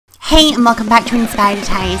Hey and welcome back to Inspired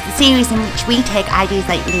Attires, the series in which we take ideas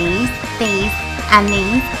like these, and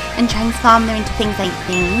these, and transform them into things like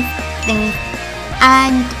these,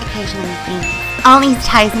 and occasionally these. All these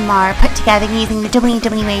attires and more are put together using the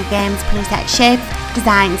WWE Games preset shapes,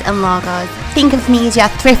 designs and logos. Think of me as your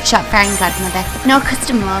thrift shop fairy godmother. No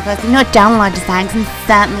custom logos, no download designs, and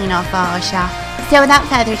certainly no Photoshop. So without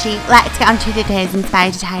further ado, let's get on to today's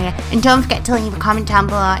Inspired Attire, and don't forget to leave a comment down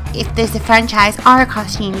below if there's a franchise or a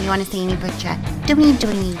costume you want to see in your picture.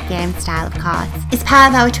 WWE game style, of course. As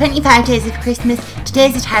part of our 25 Days of Christmas,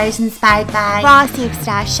 today's attire is inspired by Raw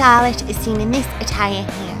superstar Charlotte, is seen in this attire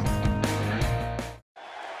here.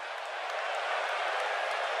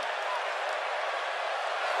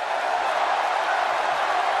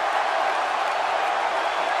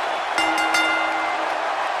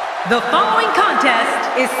 The following contest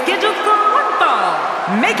is scheduled for one fall.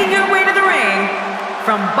 Making her way to the ring,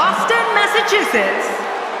 from Boston, Massachusetts,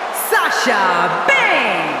 Sasha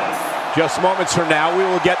Banks. Just moments from now, we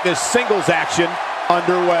will get this singles action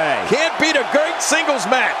underway. Can't beat a great singles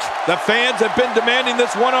match. The fans have been demanding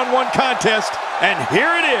this one-on-one contest, and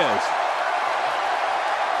here it is.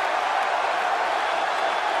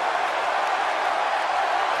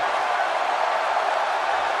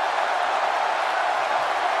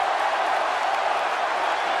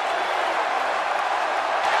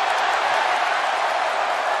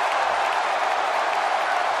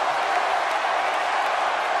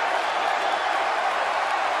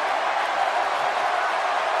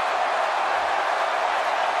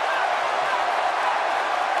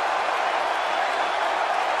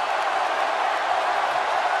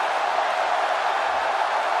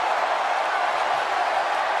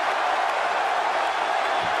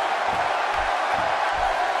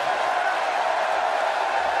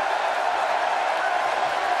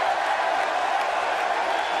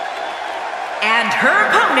 And her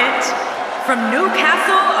opponent, from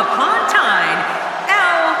Newcastle upon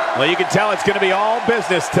Tyne, Well, you can tell it's going to be all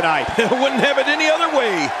business tonight. Wouldn't have it any other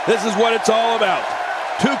way. This is what it's all about.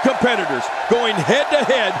 Two competitors going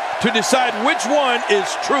head-to-head to decide which one is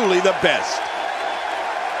truly the best.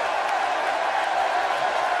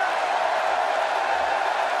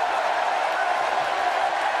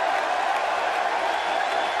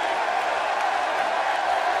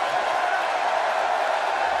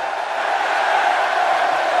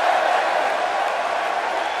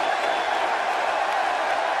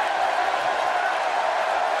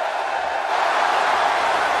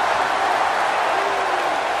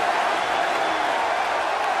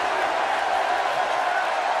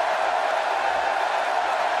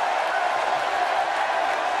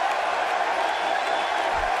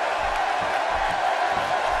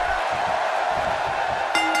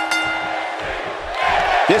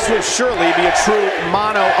 This will surely be a true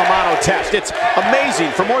mano-a-mano test. It's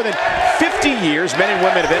amazing. For more than 50 years, men and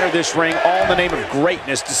women have entered this ring all in the name of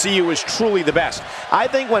greatness to see who is truly the best. I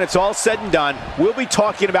think when it's all said and done, we'll be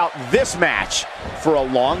talking about this match for a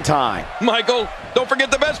long time. Michael, don't forget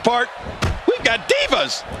the best part. We've got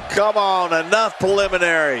divas. Come on, enough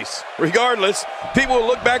preliminaries. Regardless, people will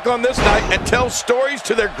look back on this night and tell stories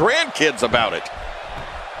to their grandkids about it.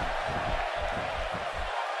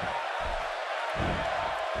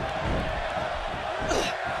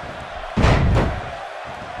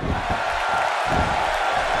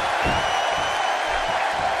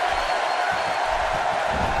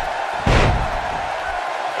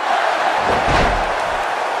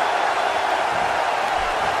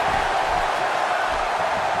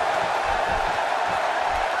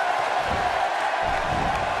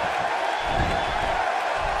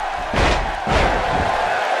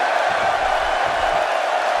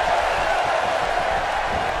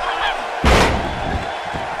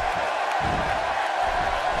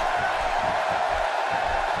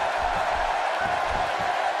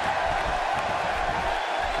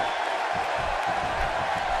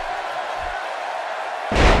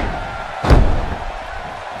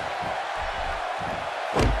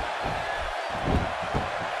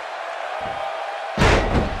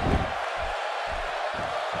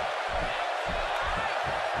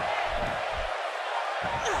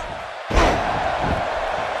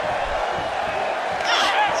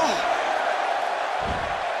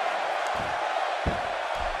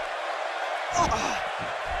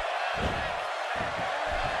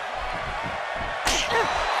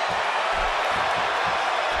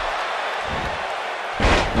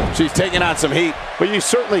 She's taking on some heat, but you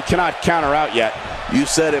certainly cannot count her out yet. You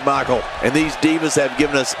said it, Michael. And these divas have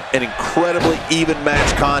given us an incredibly even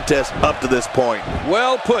match contest up to this point.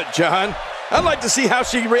 Well put, John. I'd like to see how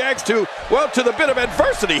she reacts to, well, to the bit of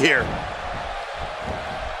adversity here.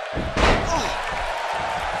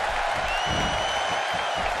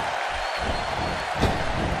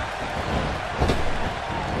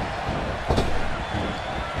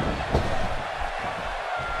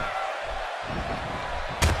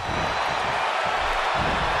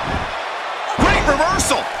 Great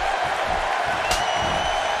reversal.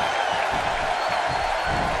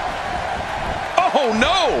 Oh,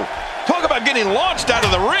 no. Talk about getting launched out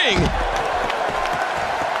of the ring.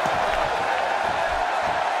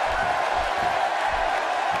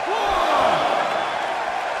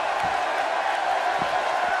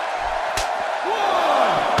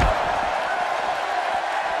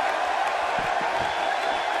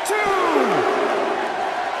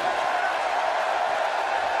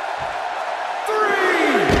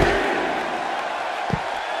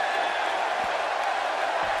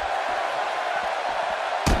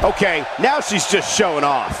 Okay, now she's just showing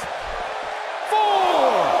off. 4.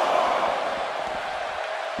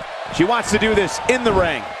 She wants to do this in the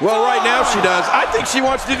ring. Well, right now she does. I think she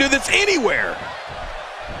wants to do this anywhere.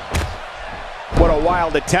 What a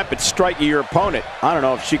wild attempt at striking your opponent. I don't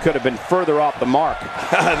know if she could have been further off the mark.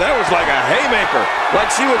 That was like a haymaker,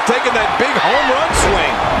 like she was taking that big home run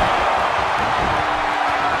swing.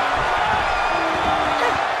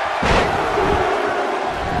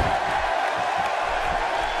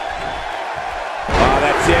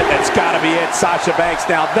 That's got to be it. Sasha Banks,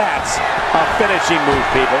 now that's a finishing move,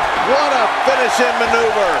 people. What a finishing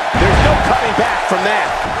maneuver. There's no coming back from that.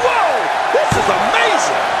 Whoa, this is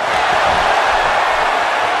amazing.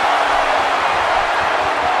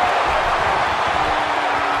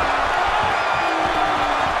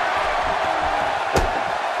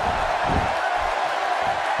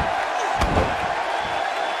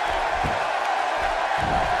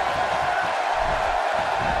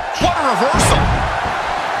 What a reversal.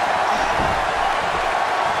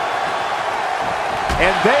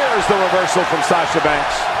 And there's the reversal from Sasha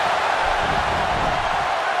Banks.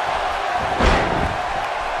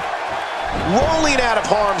 Rolling out of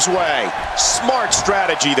harm's way. Smart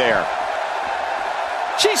strategy there.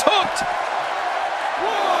 She's hooked.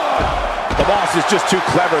 The boss is just too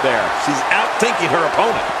clever there. She's outthinking her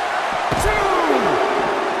opponent. 2.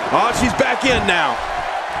 Oh, she's back in now.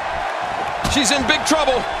 She's in big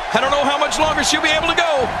trouble. I don't know how much longer she'll be able to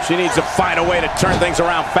go. She needs to find a way to turn things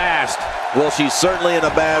around fast. Well, she's certainly in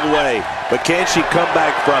a bad way, but can she come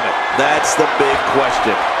back from it? That's the big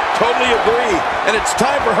question. Totally agree. And it's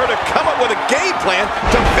time for her to come up with a game plan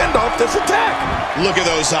to fend off this attack. Look at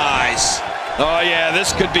those eyes. Oh, yeah,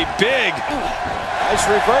 this could be big. Nice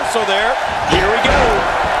reversal there. Here we go.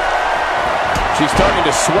 She's starting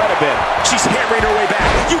to sweat a bit. She's hammering her way back.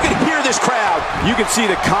 You can hear this crowd. You can see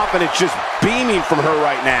the confidence just beaming from her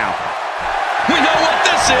right now. We know what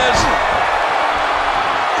this is.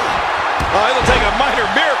 Oh, it'll take a minor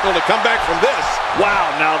miracle to come back from this.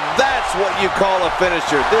 Wow, now that's what you call a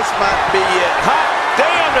finisher. This might be it. Hot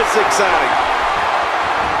damn, it's exciting.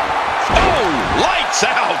 Oh, lights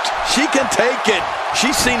out. She can take it.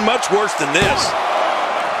 She's seen much worse than this.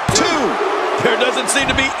 2. There doesn't seem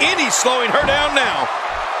to be any slowing her down now.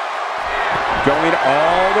 Going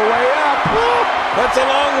all the way up. That's a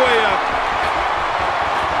long way up.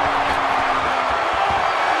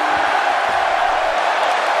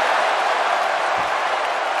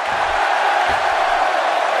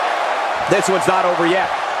 This one's not over yet.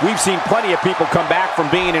 We've seen plenty of people come back from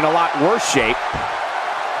being in a lot worse shape.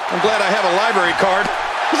 I'm glad I have a library card,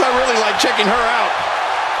 because I really like checking her out.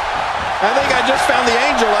 I think I just found the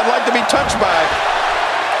angel I'd like to be touched by.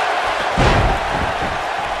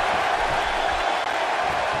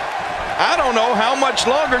 I don't know how much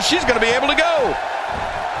longer she's going to be able to go.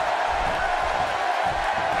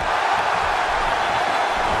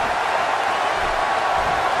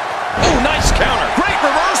 Oh, nice counter. Great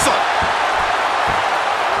reversal.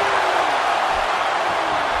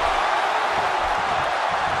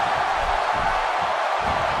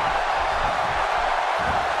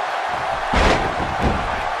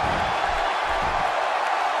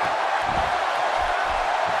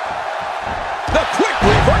 The quick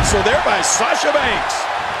reversal there by Sasha Banks.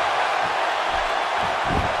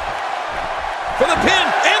 For the pin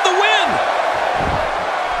and the win.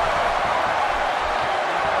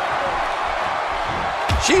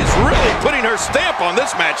 She is really putting her stamp on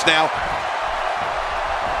this match now.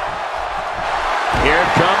 Here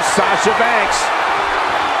comes Sasha Banks.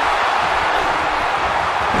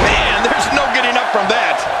 Man, there's no getting up from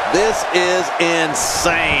that. This is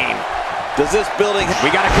insane. Does this building... We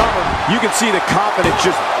got to cover. You can see the confidence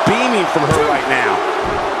just beaming from her right now.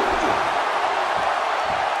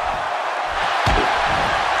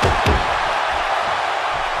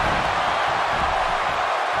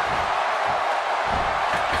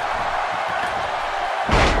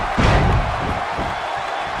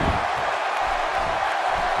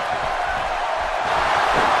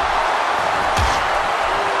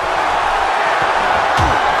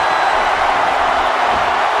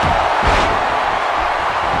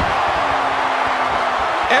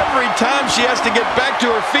 every time she has to get back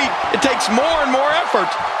to her feet, it takes more and more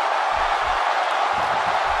effort.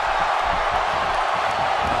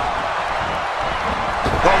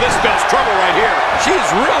 Oh, this spells trouble right here. She's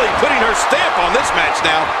really putting her stamp on this match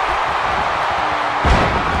now.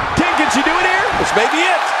 Can she do it here? This may be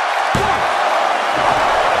it.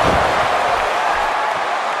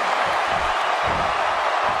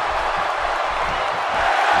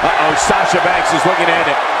 Uh-oh, Sasha Banks is looking to end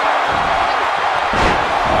it.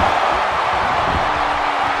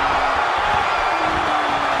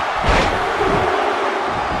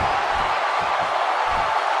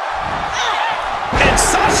 And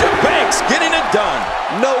Sasha Banks getting it done.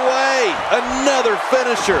 No way! Another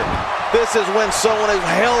finisher. This is when someone is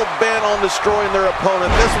hell-bent on destroying their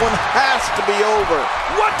opponent. This one has to be over.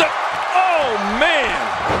 What the? Oh, man.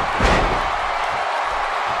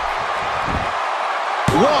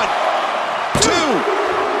 1, 2.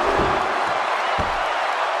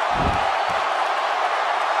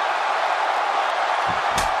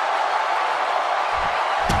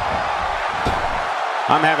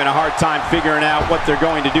 I'm having a hard time figuring out what they're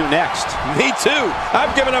going to do next. Me too.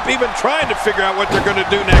 I've given up even trying to figure out what they're going to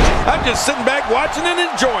do next. I'm just sitting back watching and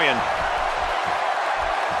enjoying.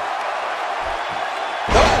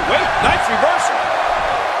 Oh, wait. Nice reversal.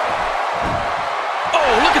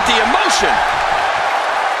 Oh, look at the emotion.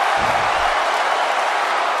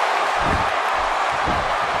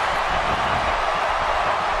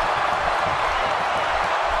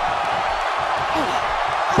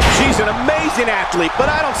 She's an amazing athlete, but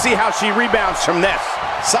I don't see how she rebounds from this.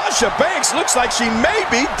 Sasha Banks looks like she may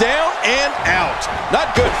be down and out.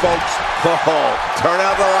 Not good, folks. Oh, turn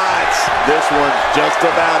out the lights. This one's just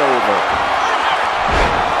about over.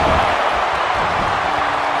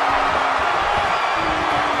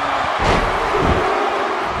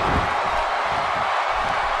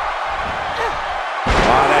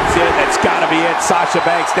 Oh, that's it. That's got to be it. Sasha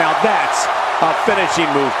Banks. Now that's a finishing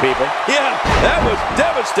move, people. Yeah, that was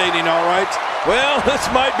devastating, all right. Well, this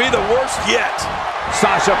might be the worst yet.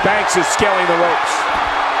 Sasha Banks is scaling the ropes.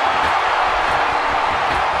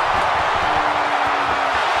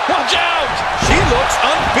 Watch out! She looks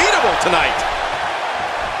unbeatable tonight.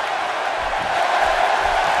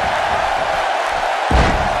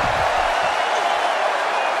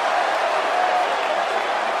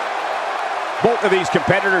 Both of these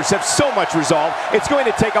competitors have so much resolve, it's going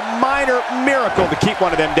to take a minor miracle to keep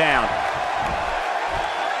one of them down.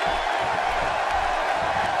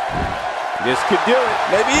 This could do it.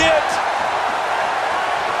 Maybe it.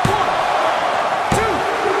 1, 2,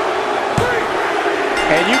 3.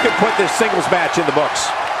 And you can put this singles match in the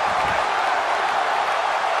books.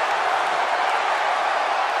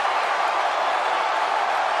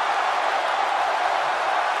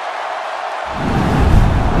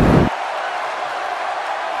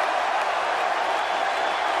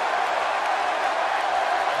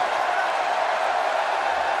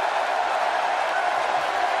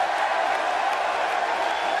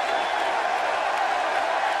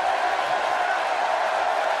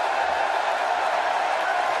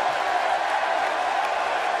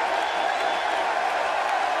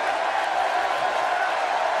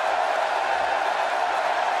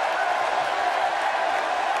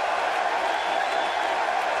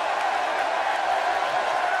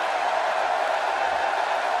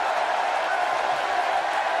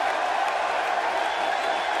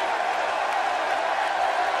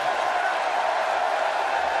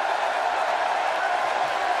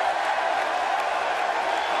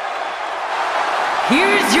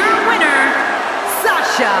 Here's your winner,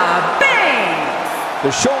 Sasha Banks.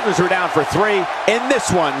 The shoulders are down for 3, and this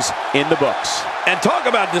one's in the books. And talk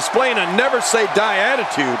about displaying a never-say-die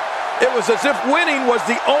attitude. It was as if winning was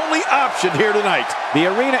the only option here tonight. The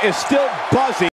arena is still buzzing.